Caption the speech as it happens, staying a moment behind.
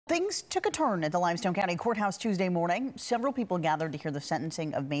Things took a turn at the Limestone County Courthouse Tuesday morning. Several people gathered to hear the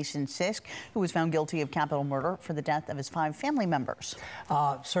sentencing of Mason Sisk, who was found guilty of capital murder for the death of his 5 family members.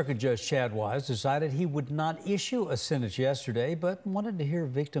 Circuit Judge Chad Wise decided he would not issue a sentence yesterday, but wanted to hear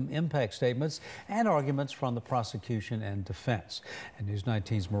victim impact statements and arguments from the prosecution and defense. And News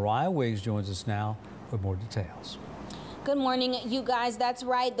 19's Mariah Wiggs joins us now with more details. Good morning, you guys. That's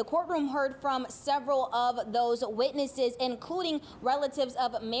right. The courtroom heard from several of those witnesses, including relatives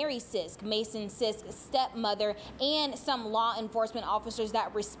of Mary Sisk, Mason Sisk's stepmother, and some law enforcement officers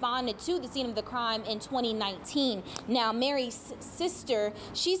that responded to the scene of the crime in 2019. Now, Mary's sister,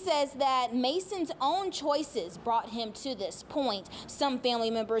 she says that Mason's own choices brought him to this point. Some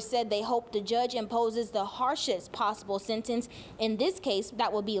family members said they hope the judge imposes the harshest possible sentence. In this case,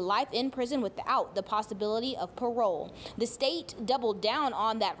 that will be life in prison without the possibility of parole. The state doubled down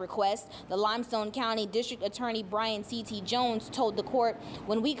on that request. The Limestone County District Attorney Brian C.T. Jones told the court,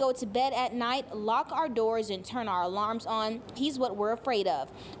 "When we go to bed at night, lock our doors and turn our alarms on. He's what we're afraid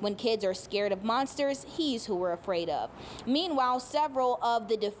of. When kids are scared of monsters, he's who we're afraid of." Meanwhile, several of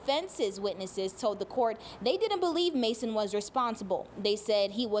the defense's witnesses told the court they didn't believe Mason was responsible. They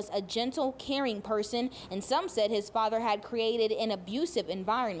said he was a gentle, caring person, and some said his father had created an abusive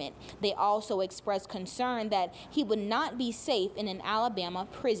environment. They also expressed concern that he would not be safe in an Alabama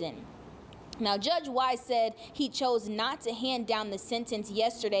prison. Now, Judge Wise said he chose not to hand down the sentence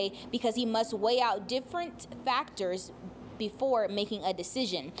yesterday because he must weigh out different factors before making a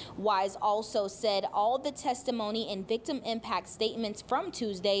decision. Wise also said all the testimony and victim impact statements from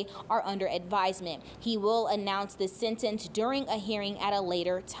Tuesday are under advisement. He will announce the sentence during a hearing at a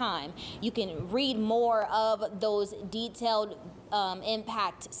later time. You can read more of those detailed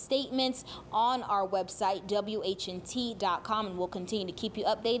impact statements on our website, WHNT.com, and we'll continue to keep you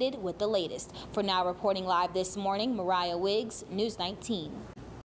updated with the latest. For now, reporting live this morning, Mariah Wiggs, News 19.